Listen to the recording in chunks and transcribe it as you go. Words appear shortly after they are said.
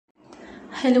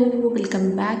Hello,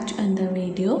 welcome back to another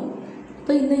video.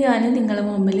 അപ്പോൾ ഇന്ന് ഞാൻ നിങ്ങളുടെ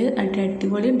മുമ്പിൽ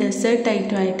അടിപൊളി ഡെസേർട്ട്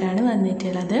ഐറ്റമായിട്ടാണ്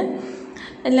വന്നിട്ടുള്ളത്.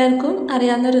 എല്ലാവർക്കും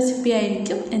അറിയാവുന്ന റെസിപ്പി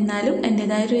ആയിരിക്കും, എന്നാലും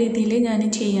എൻ്റെതായ രീതിയിൽ ഞാൻ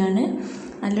ചെയ്യാണ്.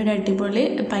 നല്ലൊരു അടിപൊളി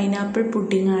പൈനാപ്പിൾ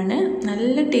പുഡിംഗ് ആണ്.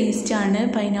 നല്ല ടേസ്റ്റാണ്.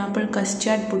 പൈനാപ്പിൾ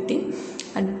കസ്റ്റാർഡ് പുഡിംഗ്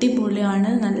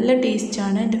അടിപൊളിയാണ്, നല്ല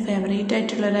ടേസ്റ്റാണ്. എൻ്റെ ഫേവറേറ്റ്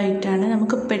ആയിട്ടുള്ളൊരു ഐറ്റമാണ്.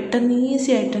 നമുക്ക് പെട്ടെന്ന്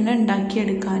ഈസി ആയിട്ട് തന്നെ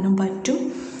ഉണ്ടാക്കിയെടുക്കാനും പറ്റും.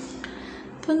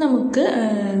 അപ്പോൾ നമുക്ക്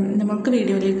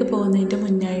വീഡിയോയിലേക്ക് പോകുന്നതിൻ്റെ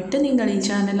മുന്നായിട്ട് നിങ്ങൾ ഈ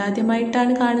ചാനൽ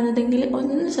ആദ്യമായിട്ടാണ് കാണുന്നതെങ്കിൽ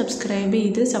ഒന്ന് സബ്സ്ക്രൈബ്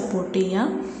ചെയ്ത് സപ്പോർട്ട് ചെയ്യുക.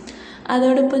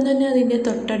 അതോടൊപ്പം തന്നെ അതിൻ്റെ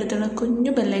തൊട്ടടുത്തുള്ള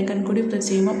കുഞ്ഞു ബെല്ലൈക്കൺ കൂടി പ്രസ്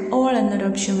ചെയ്യുമ്പോൾ ഓൾ എന്നൊരു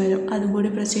ഓപ്ഷൻ വരും. അതും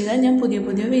കൂടി പ്രസ് ചെയ്താൽ ഞാൻ പുതിയ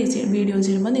വീഡിയോസ്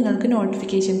ചെയ്യുമ്പോൾ നിങ്ങൾക്ക്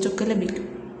നോട്ടിഫിക്കേഷൻസ് ഒക്കെ ലഭിക്കും.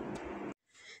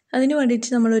 അതിന്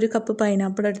വേണ്ടിയിട്ട് നമ്മളൊരു കപ്പ്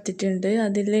പൈനാപ്പിൾ എടുത്തിട്ടുണ്ട്.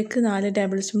 അതിലേക്ക് 4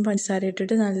 ടേബിൾ സ്പൂൺ പഞ്ചസാര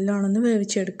ഇട്ടിട്ട് നല്ലോണം ഒന്ന്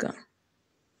വേവിച്ചെടുക്കുക.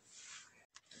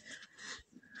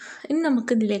 ഇനി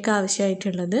നമുക്കിതിലേക്ക്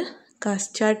ആവശ്യമായിട്ടുള്ളത്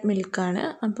കസ്റ്റാർഡ് മിൽക്കാണ്.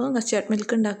 അപ്പോൾ കസ്റ്റാർഡ്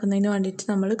മിൽക്ക് ഉണ്ടാക്കുന്നതിന് വേണ്ടിയിട്ട്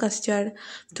നമ്മൾ കസ്റ്റാർഡ്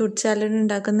ഫ്രൂട്ട് സാലഡ്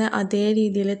ഉണ്ടാക്കുന്ന അതേ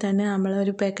രീതിയിൽ തന്നെ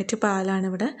നമ്മളൊരു പാക്കറ്റ് പാലാണ്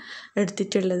ഇവിടെ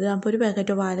എടുത്തിട്ടുള്ളത്. അപ്പോൾ ഒരു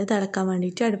പാക്കറ്റ് പാല് തിളക്കാൻ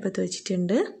വേണ്ടിയിട്ട് അടുപ്പത്ത്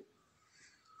വെച്ചിട്ടുണ്ട്.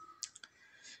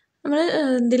 നമ്മൾ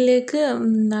ഇതിലേക്ക്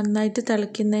നന്നായിട്ട്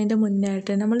തിളയ്ക്കുന്നതിൻ്റെ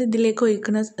മുന്നായിട്ട് നമ്മൾ ഇതിലേക്ക്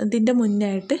ഇതിൻ്റെ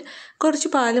മുന്നായിട്ട് കുറച്ച്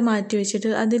പാല് മാറ്റി വെച്ചിട്ട്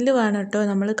അതിൽ വേണം കേട്ടോ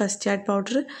നമ്മൾ കസ്റ്റാർഡ്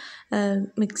പൗഡർ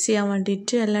മിക്സ് ചെയ്യാൻ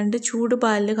വേണ്ടിയിട്ട്. അല്ലാണ്ട് ചൂട്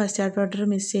പാലിൽ കസ്റ്റാർഡ് പൗഡർ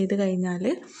മിക്സ് ചെയ്ത് കഴിഞ്ഞാൽ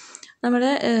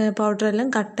നമ്മുടെ പൗഡറെല്ലാം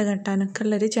കട്ട കെട്ടാനൊക്കെ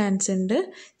ഉള്ളൊരു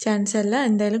ചാൻസ് അല്ല,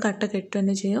 എന്തായാലും കട്ട കെട്ടുക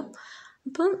തന്നെ ചെയ്യും.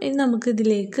 അപ്പം ഇനി നമുക്ക്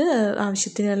ഇതിലേക്ക്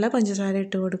ആവശ്യത്തിനുള്ള പഞ്ചസാര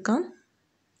ഇട്ട് കൊടുക്കാം.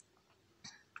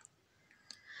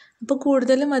 അപ്പോൾ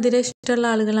കൂടുതൽ മധുരം ഇഷ്ടമുള്ള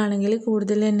ആളുകളാണെങ്കിൽ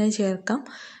കൂടുതൽ തന്നെ ചേർക്കാം.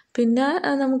 പിന്നെ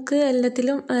നമുക്ക്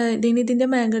എല്ലാത്തിലും ഇതിൻ്റെ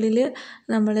മേഖലയിൽ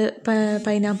നമ്മൾ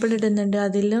പൈനാപ്പിൾ ഇടുന്നുണ്ട്,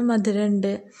 അതിലും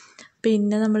മധുരമുണ്ട്.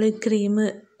 പിന്നെ നമ്മൾ ക്രീം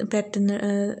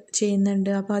ചെയ്യുന്നുണ്ട്,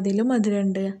 അപ്പോൾ അതിലും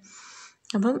മധുരമുണ്ട്.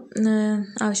 അപ്പം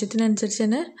ആവശ്യത്തിനനുസരിച്ച്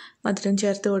തന്നെ മധുരം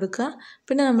ചേർത്ത് കൊടുക്കുക.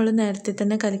 പിന്നെ നമ്മൾ നേരത്തെ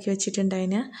തന്നെ കലക്കി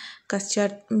വെച്ചിട്ടുണ്ടായതിന്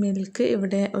കസ്റ്റാർഡ് മിൽക്ക്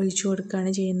ഇവിടെ ഒഴിച്ചു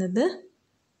കൊടുക്കുകയാണ് ചെയ്യുന്നത്.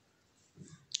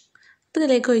 അപ്പോൾ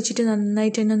ഇതിലേക്ക് ഒഴിച്ചിട്ട്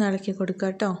നന്നായിട്ട് തന്നെ ഇളക്കി കൊടുക്കുക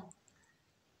കേട്ടോ.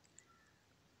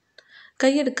 കൈ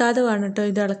എടുക്കാതെ വേണം കേട്ടോ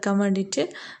ഇത് ഇളക്കാൻ വേണ്ടിയിട്ട്.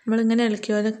 നമ്മളിങ്ങനെ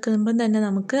ഇളക്കുമ്പം തന്നെ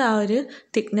നമുക്ക് ആ ഒരു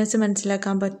തിക്നെസ്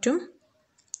മനസ്സിലാക്കാൻ പറ്റും.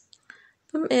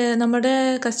 അപ്പം നമ്മുടെ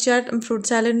കസ്റ്റാർഡ് ഫ്രൂട്ട്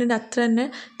സാലഡിൻ്റെ അത്ര തന്നെ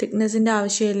തിക്നെസ്സിൻ്റെ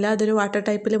ആവശ്യമില്ല, അതൊരു വാട്ടർ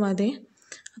ടൈപ്പിൽ മതി.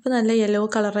 അപ്പോൾ നല്ല യെല്ലോ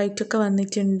കളറായിട്ടൊക്കെ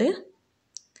വന്നിട്ടുണ്ട്.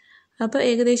 അപ്പോൾ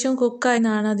ഏകദേശം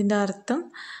കുക്കായെന്നാണ് അതിൻ്റെ അർത്ഥം.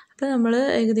 അപ്പോൾ നമ്മൾ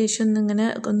ഏകദേശം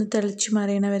ഒന്ന് തിളച്ച്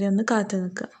മറിയണ വരെ ഒന്ന് കാത്തു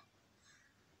നിൽക്കുക.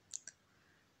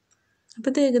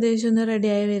 അപ്പോൾ ഇത് ഏകദേശം ഒന്ന്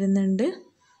റെഡിയായി വരുന്നുണ്ട്.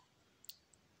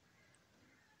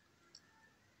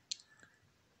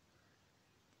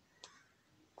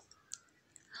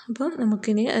 അപ്പോൾ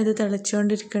നമുക്കിനി അത്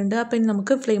തിളച്ചുകൊണ്ടിരിക്കുന്നുണ്ട്. അപ്പോൾ ഇനി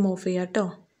നമുക്ക് ഫ്ലെയിം ഓഫ് ചെയ്യാം കേട്ടോ.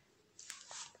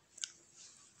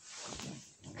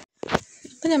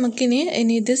 അപ്പോൾ നമുക്കിനി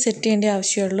ഇത് സെറ്റ് ചെയ്യേണ്ട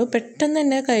ആവശ്യമുള്ളൂ. പെട്ടെന്ന്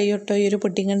തന്നെ കഴിയോട്ടോ ഈ ഒരു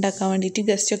പുഡിംഗ് ഉണ്ടാക്കാൻ വേണ്ടിയിട്ട്.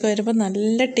 ഗസ്റ്റൊക്കെ വരുമ്പോൾ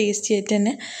നല്ല ടേസ്റ്റി ആയിട്ട്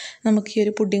തന്നെ നമുക്ക് ഈ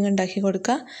ഒരു പുഡിംഗ് ഉണ്ടാക്കി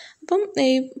കൊടുക്കാം. അപ്പം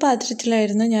ഈ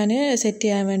പാത്രത്തിലായിരുന്നു ഞാൻ സെറ്റ്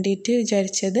ചെയ്യാൻ വേണ്ടിയിട്ട്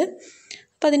വിചാരിച്ചത്.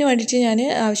 അപ്പോൾ അതിന് വേണ്ടിയിട്ട് ഞാൻ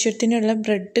ആവശ്യത്തിനുള്ള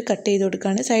ബ്രെഡ് കട്ട് ചെയ്ത്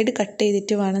കൊടുക്കുകയാണ്. സൈഡ് കട്ട്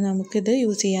ചെയ്തിട്ട് വേണം നമുക്കിത്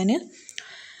യൂസ് ചെയ്യാൻ.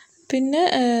 പിന്നെ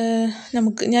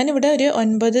ഞാനിവിടെ ഒരു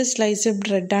 9 സ്ലൈസ്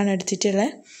ബ്രെഡാണ് എടുത്തിട്ടുള്ളത്.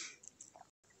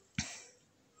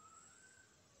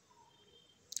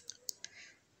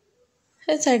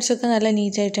 സൈഡ്സൊക്കെ നല്ല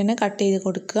നീറ്റായിട്ട് തന്നെ കട്ട് ചെയ്ത്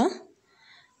കൊടുക്കുക.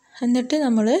 എന്നിട്ട്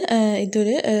നമ്മൾ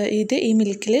ഈ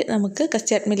മിൽക്കിൽ നമുക്ക്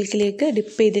കസ്റ്റാർഡ് മിൽക്കിലേക്ക്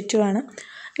ഡിപ്പ് ചെയ്തിട്ട് വേണം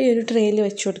ഈ ഒരു ട്രേയിൽ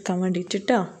വെച്ച് കൊടുക്കാൻ വേണ്ടിയിട്ട്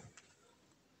കേട്ടോ.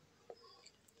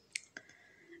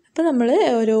 അപ്പോൾ നമ്മൾ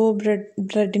ഓരോ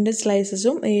ബ്രെഡിൻ്റെ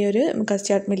സ്ലൈസസും ഈ ഒരു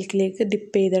കസ്റ്റാർഡ് മിൽക്കിലേക്ക്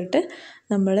ഡിപ്പ് ചെയ്തിട്ട്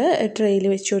നമ്മൾ ട്രേയിൽ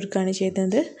വെച്ച് കൊടുക്കുകയാണ്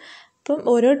ചെയ്യുന്നത്. അപ്പം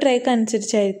ഓരോ ട്രേക്ക്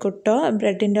അനുസരിച്ചായിരിക്കും കേട്ടോ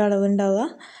ബ്രെഡിൻ്റെ അളവ് ഉണ്ടാവുക.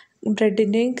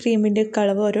 ബ്രെഡിൻ്റെയും ക്രീമിൻ്റെയും ഒക്കെ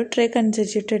അളവ് ഓരോ ട്രേക്ക്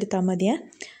അനുസരിച്ചിട്ട് എടുത്താൽ മതിയേ.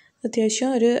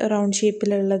 അത്യാവശ്യം ഒരു റൗണ്ട്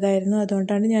ഷേപ്പിലുള്ളതായിരുന്നു,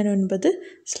 അതുകൊണ്ടാണ് ഞാൻ 9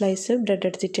 സ്ലൈസ് ബ്രെഡ്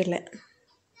എടുത്തിട്ടുള്ളത്.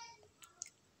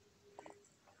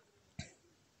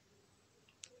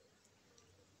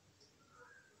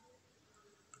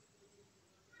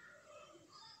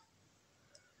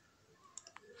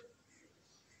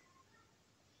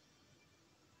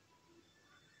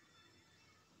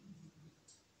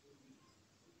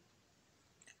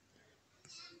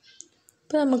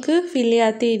 ഇപ്പോൾ നമുക്ക് ഫില്ല്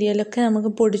ചെയ്യാത്ത ഏരിയയിലൊക്കെ നമുക്ക്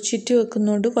പൊടിച്ചിട്ട്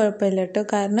വെക്കുന്നതുകൊണ്ട് കുഴപ്പമില്ല കേട്ടോ.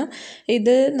 കാരണം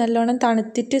ഇത് നല്ലോണം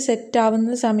തണുത്തിട്ട്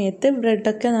സെറ്റാവുന്ന സമയത്ത്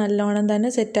ബ്രെഡൊക്കെ നല്ലോണം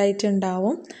തന്നെ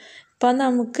സെറ്റായിട്ടുണ്ടാവും. അപ്പോൾ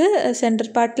നമുക്ക് സെൻറ്റർ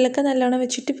പാർട്ടിലൊക്കെ നല്ലോണം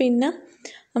വെച്ചിട്ട് പിന്നെ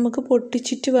നമുക്ക്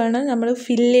പൊട്ടിച്ചിട്ട് വേണം നമ്മൾ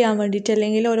ഫില്ല് ചെയ്യാൻ വേണ്ടിയിട്ട്.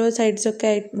 അല്ലെങ്കിൽ ഓരോ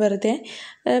സൈഡ്സൊക്കെ വെറുതെ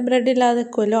ബ്രെഡ് ഇല്ലാതെ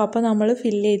വെക്കുമല്ലോ, അപ്പോൾ നമ്മൾ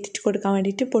ഫില്ല് ചെയ്തിട്ട് കൊടുക്കാൻ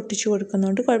വേണ്ടിയിട്ട് പൊട്ടിച്ച്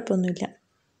കൊടുക്കുന്നതുകൊണ്ട് കുഴപ്പമൊന്നുമില്ല.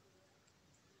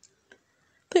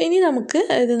 അപ്പോൾ ഇനി നമുക്ക്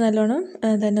ഇത് നല്ലോണം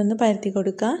തന്നെ ഒന്ന് പരത്തി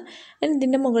കൊടുക്കുക.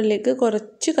 ഇതിൻ്റെ മുകളിലേക്ക്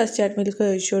കുറച്ച് കസ്റ്റാർഡ് മിൽക്ക്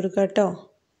ഒഴിച്ചു കൊടുക്കുക കേട്ടോ.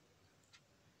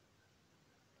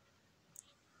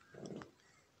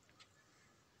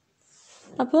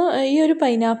 അപ്പോൾ ഈ ഒരു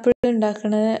പൈനാപ്പിൾ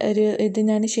ഉണ്ടാക്കുന്ന ഇത്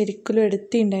ഞാൻ ശരിക്കും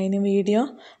എടുത്തിട്ടുണ്ടായിരുന്നു വീഡിയോ,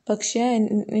 പക്ഷേ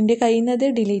എൻ്റെ കയ്യിൽ നിന്ന് അത്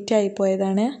ഡിലീറ്റ്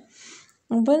ആയിപ്പോയതാണ്.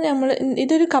 അപ്പോൾ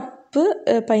ഇതൊരു കപ്പ്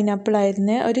പൈനാപ്പിൾ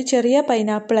ആയിരുന്നു, ഒരു ചെറിയ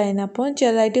പൈനാപ്പിൾ ആയിരുന്നു. അപ്പോൾ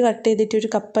ചെറുതായിട്ട് കട്ട് ചെയ്തിട്ട് ഒരു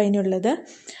കപ്പ് അതിനുള്ളത്.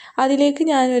 അതിലേക്ക്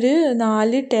ഞാനൊരു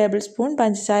 4 ടേബിൾ സ്പൂൺ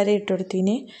പഞ്ചസാര ഇട്ട്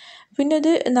കൊടുത്തിന്. പിന്നെ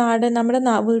ഇത് നമ്മുടെ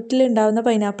വീട്ടിലുണ്ടാകുന്ന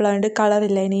പൈനാപ്പിൾ ആയതുകൊണ്ട്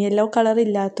കളറില്ല, ഇനി യെല്ലോ കളർ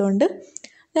ഇല്ലാത്തതുകൊണ്ട്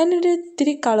ഞാനൊരു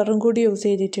ഇത്തിരി കളറും കൂടി യൂസ്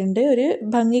ചെയ്തിട്ടുണ്ട്, ഒരു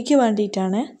ഭംഗിക്ക്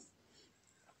വേണ്ടിയിട്ടാണ്.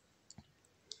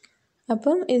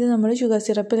 അപ്പം ഇത് നമ്മൾ ഷുഗർ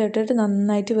സിറപ്പിലിട്ടിട്ട്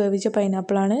നന്നായിട്ട് വേവിച്ച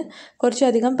പൈനാപ്പിളാണ്.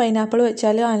 കുറച്ചധികം പൈനാപ്പിൾ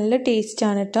വെച്ചാൽ നല്ല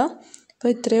ടേസ്റ്റാണ് കേട്ടോ.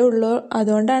 അപ്പോൾ ഇത്രയേ ഉള്ളൂ,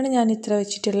 അതുകൊണ്ടാണ് ഞാൻ ഇത്ര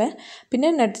വെച്ചിട്ടുള്ളത്. പിന്നെ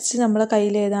നട്ട്സ് നമ്മളെ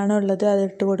കയ്യിൽ ഏതാണോ ഉള്ളത് അത്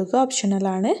ഇട്ട് കൊടുക്കുക,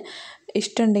 ഓപ്ഷണലാണ്,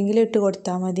 ഇഷ്ടമുണ്ടെങ്കിൽ ഇട്ട്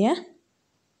കൊടുത്താൽ മതിയേ.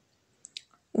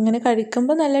 ഇങ്ങനെ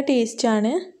കഴിക്കുമ്പോൾ നല്ല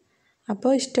ടേസ്റ്റാണ്,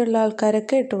 അപ്പോൾ ഇഷ്ടമുള്ള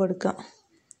ആൾക്കാരൊക്കെ ഇട്ട് കൊടുക്കാം.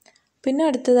 പിന്നെ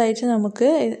അടുത്തതായിട്ട് നമുക്ക്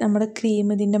നമ്മുടെ ക്രീം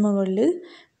ഇതിൻ്റെ മുകളിൽ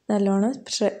നല്ലോണം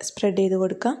സ്പ്രെഡ് ചെയ്ത്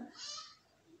കൊടുക്കാം.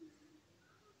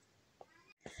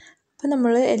 അപ്പോൾ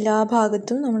നമ്മൾ എല്ലാ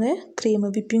ഭാഗത്തും നമ്മൾ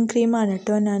വിപ്പിംഗ് ക്രീമാണ്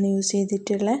കേട്ടോ ഞാൻ യൂസ്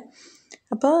ചെയ്തിട്ടുള്ളത്.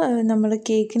 അപ്പോൾ നമ്മൾ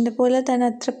കേക്കിൻ്റെ പോലെ തന്നെ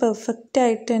അത്ര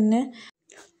പെർഫെക്റ്റായിട്ട് തന്നെ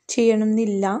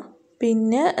ചെയ്യണമെന്നില്ല.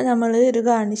 പിന്നെ നമ്മൾ ഒരു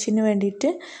ഗാർണിഷിന് വേണ്ടിയിട്ട്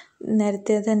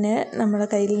നേരത്തെ തന്നെ നമ്മുടെ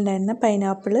കയ്യിലുണ്ടായിരുന്ന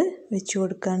പൈനാപ്പിൾ വെച്ച്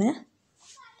കൊടുക്കുകയാണ്,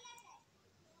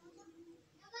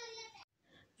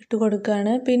 ഇട്ട്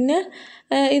കൊടുക്കുകയാണ്. പിന്നെ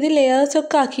ഇത്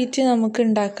ലെയേഴ്സൊക്കെ ആക്കിയിട്ട് നമുക്ക്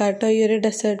ഉണ്ടാക്കാം കേട്ടോ ഈ ഒരു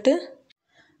ഡെസേർട്ട്.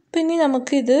 പിന്നെ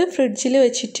നമുക്കിത് ഫ്രിഡ്ജിൽ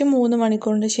വെച്ചിട്ട് 3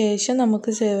 മണിക്കൂറിന് ശേഷം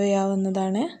നമുക്ക് സെർവ്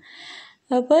ചെയ്യാവുന്നതാണ്.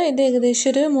 അപ്പോൾ ഇത് ഏകദേശം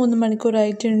ഒരു 3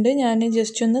 മണിക്കൂറായിട്ടുണ്ട്. ഞാൻ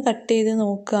ജസ്റ്റ് ഒന്ന് കട്ട് ചെയ്ത്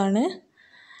നോക്കുകയാണ്.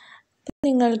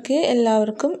 നിങ്ങൾക്ക്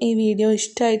എല്ലാവർക്കും ഈ വീഡിയോ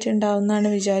ഇഷ്ടമായിട്ടുണ്ടാവുമെന്നാണ്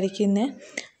വിചാരിക്കുന്നത്.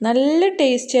 നല്ല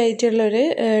ടേസ്റ്റി ആയിട്ടുള്ളൊരു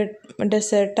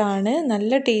ഡെസേർട്ടാണ്,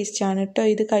 നല്ല ടേസ്റ്റാണ് കേട്ടോ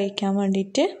ഇത് കഴിക്കാൻ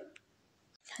വേണ്ടിയിട്ട്.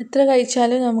 എത്ര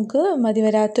കഴിച്ചാലും നമുക്ക് മതി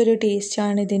വരാത്തൊരു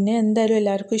ടേസ്റ്റാണ് ഇതിന്. എന്തായാലും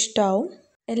എല്ലാവർക്കും ഇഷ്ടമാവും.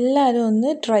 എല്ലാവരും ഒന്ന്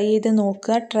ട്രൈ ചെയ്ത്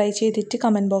നോക്കുക, ട്രൈ ചെയ്തിട്ട്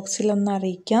കമൻറ്റ് ബോക്സിൽ ഒന്ന്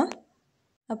അറിയിക്കുക.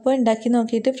 അപ്പോൾ ഉണ്ടാക്കി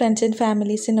നോക്കിയിട്ട് ഫ്രണ്ട്സ് ആൻഡ്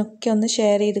ഫാമിലീസിനൊക്കെ ഒന്ന്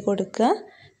ഷെയർ ചെയ്ത് കൊടുക്കുക.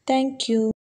 Thank you.